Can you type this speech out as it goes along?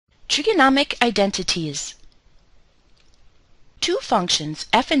Trigonomic identities. Two functions,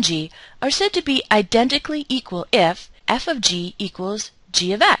 f and g, are said to be identically equal if f of g equals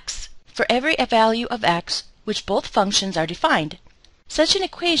g of x for every value of x which both functions are defined. Such an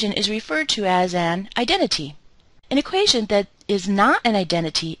equation is referred to as an identity. An equation that is not an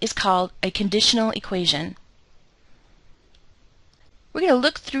identity is called a conditional equation. We're going to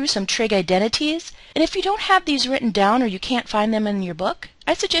look through some trig identities, and if you don't have these written down or you can't find them in your book,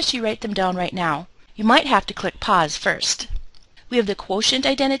 I suggest you write them down right now. You might have to click pause first. We have the quotient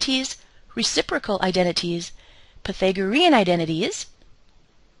identities, reciprocal identities, Pythagorean identities,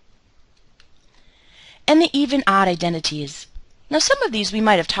 and the even-odd identities. Now some of these we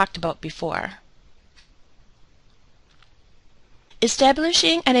might have talked about before.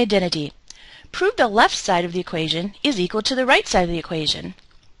 Establishing an identity. Prove the left side of the equation is equal to the right side of the equation.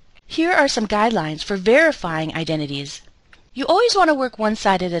 Here are some guidelines for verifying identities. You always want to work one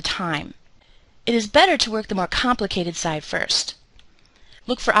side at a time. It is better to work the more complicated side first.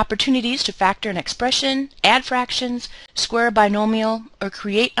 Look for opportunities to factor an expression, add fractions, square a binomial, or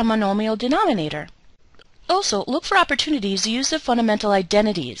create a monomial denominator. Also, look for opportunities to use the fundamental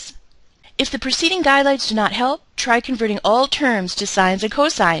identities. If the preceding guidelines do not help, try converting all terms to sines and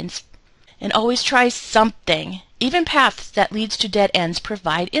cosines. And always try something. Even paths that leads to dead ends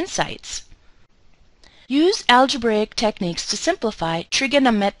provide insights. Use algebraic techniques to simplify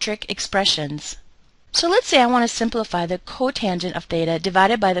trigonometric expressions. So let's say I want to simplify the cotangent of theta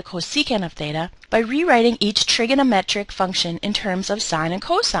divided by the cosecant of theta by rewriting each trigonometric function in terms of sine and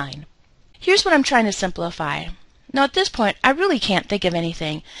cosine. Here's what I'm trying to simplify. Now at this point I really can't think of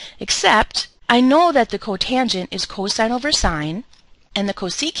anything except I know that the cotangent is cosine over sine and the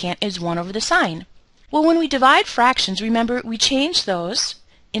cosecant is 1 over the sine. Well, when we divide fractions, remember we change those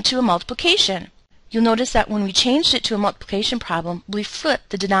into a multiplication. You'll notice that when we changed it to a multiplication problem, we flipped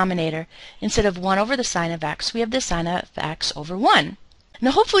the denominator. Instead of 1 over the sine of x, we have the sine of x over 1.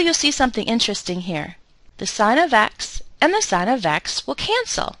 Now hopefully you'll see something interesting here. The sine of x and the sine of x will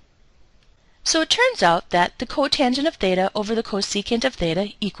cancel. So it turns out that the cotangent of theta over the cosecant of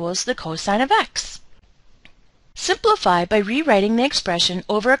theta equals the cosine of x. Simplify by rewriting the expression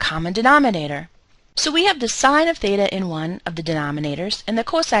over a common denominator. So we have the sine of theta in one of the denominators and the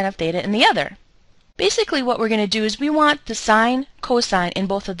cosine of theta in the other. Basically what we're going to do is we want the sine, cosine in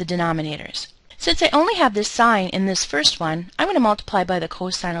both of the denominators. Since I only have this sine in this first one, I'm going to multiply by the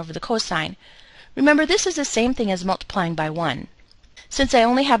cosine over the cosine. Remember, this is the same thing as multiplying by 1. Since I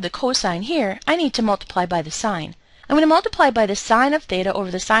only have the cosine here, I need to multiply by the sine. I'm going to multiply by the sine of theta over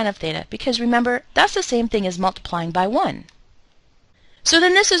the sine of theta because remember, that's the same thing as multiplying by 1. So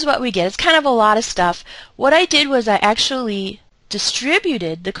then this is what we get. It's kind of a lot of stuff. What I did was I actually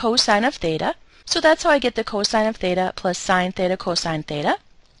distributed the cosine of theta. So that's how I get the cosine of theta plus sine theta cosine theta.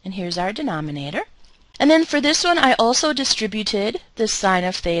 And here's our denominator. And then for this one, I also distributed the sine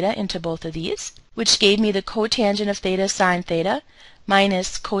of theta into both of these, which gave me the cotangent of theta sine theta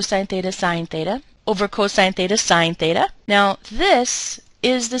minus cosine theta sine theta over cosine theta sine theta. Now this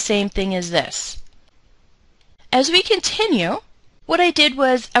is the same thing as this. As we continue, what I did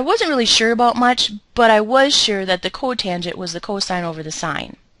was, I wasn't really sure about much, but I was sure that the cotangent was the cosine over the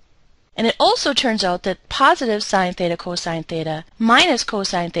sine. And it also turns out that positive sine theta cosine theta minus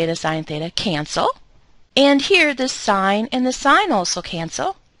cosine theta sine theta cancel. And here the sine and the sine also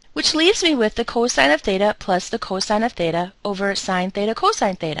cancel, which leaves me with the cosine of theta plus the cosine of theta over sine theta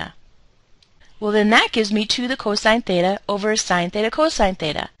cosine theta. Well, then that gives me 2 the cosine theta over sine theta cosine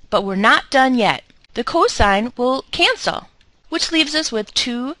theta. But we're not done yet. The cosine will cancel, which leaves us with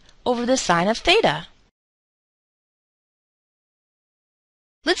 2 over the sine of theta.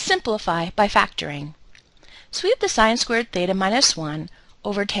 Let's simplify by factoring. So we have the sine squared theta minus 1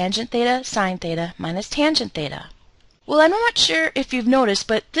 over tangent theta sine theta minus tangent theta. Well, I'm not sure if you've noticed,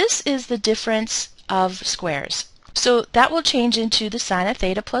 but this is the difference of squares. So that will change into the sine of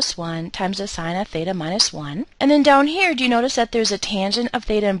theta plus 1 times the sine of theta minus 1. And then down here, do you notice that there's a tangent of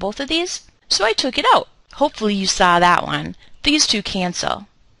theta in both of these? So I took it out. Hopefully you saw that one. These two cancel,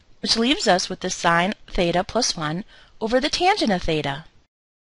 which leaves us with the sine theta plus 1 over the tangent of theta.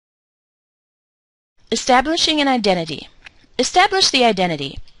 Establishing an identity. Establish the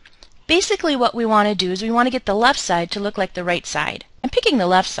identity. Basically what we want to do is we want to get the left side to look like the right side. I'm picking the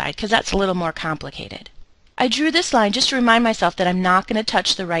left side because that's a little more complicated. I drew this line just to remind myself that I'm not going to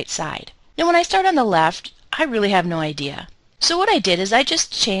touch the right side. Now when I start on the left, I really have no idea. So what I did is I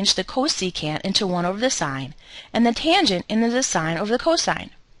just changed the cosecant into 1 over the sine and the tangent into the sine over the cosine.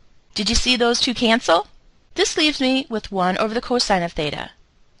 Did you see those two cancel? This leaves me with 1 over the cosine of theta.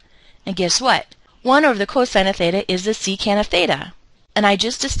 And guess what? 1 over the cosine of theta is the secant of theta. and I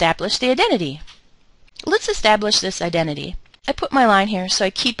just established the identity. Let's establish this identity. I put my line here so I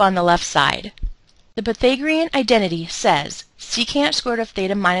keep on the left side. The Pythagorean identity says secant squared of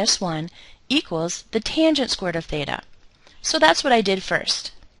theta minus 1 equals the tangent squared of theta. So that's what I did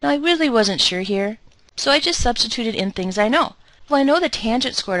first. Now I really wasn't sure here, so I just substituted in things I know. Well, I know the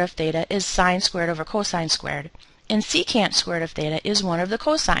tangent squared of theta is sine squared over cosine squared, and secant squared of theta is 1 over the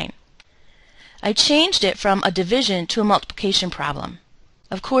cosine. I changed it from a division to a multiplication problem.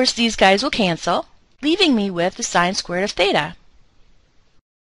 Of course, these guys will cancel, leaving me with the sine squared of theta.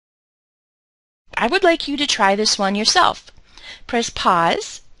 I would like you to try this one yourself. Press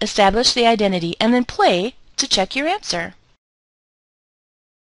pause, establish the identity, and then play to check your answer.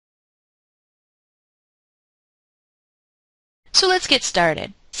 So let's get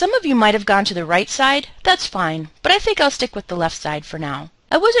started. Some of you might have gone to the right side. That's fine, but I think I'll stick with the left side for now.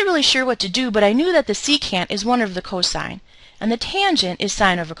 I wasn't really sure what to do, but I knew that the secant is 1 over the cosine, and the tangent is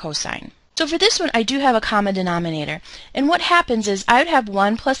sine over cosine. So for this one, I do have a common denominator, and what happens is I would have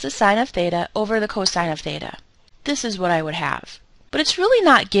 1 plus the sine of theta over the cosine of theta. This is what I would have. But it's really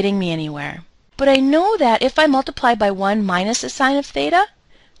not getting me anywhere. But I know that if I multiply by 1 minus the sine of theta,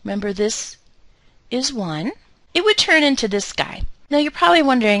 remember this is 1, it would turn into this guy. Now you're probably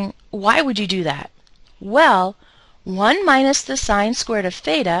wondering, why would you do that? Well, 1 minus the sine squared of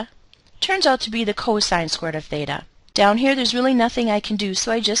theta turns out to be the cosine squared of theta. Down here there's really nothing I can do,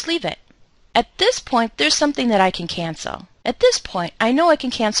 so I just leave it. At this point, there's something that I can cancel. At this point, I know I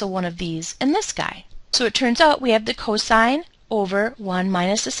can cancel one of these and this guy. So it turns out we have the cosine over 1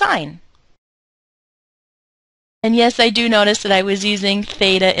 minus the sine. And yes, I do notice that I was using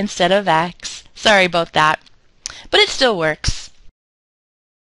theta instead of x. Sorry about that. But it still works.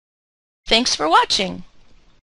 Thanks for watching.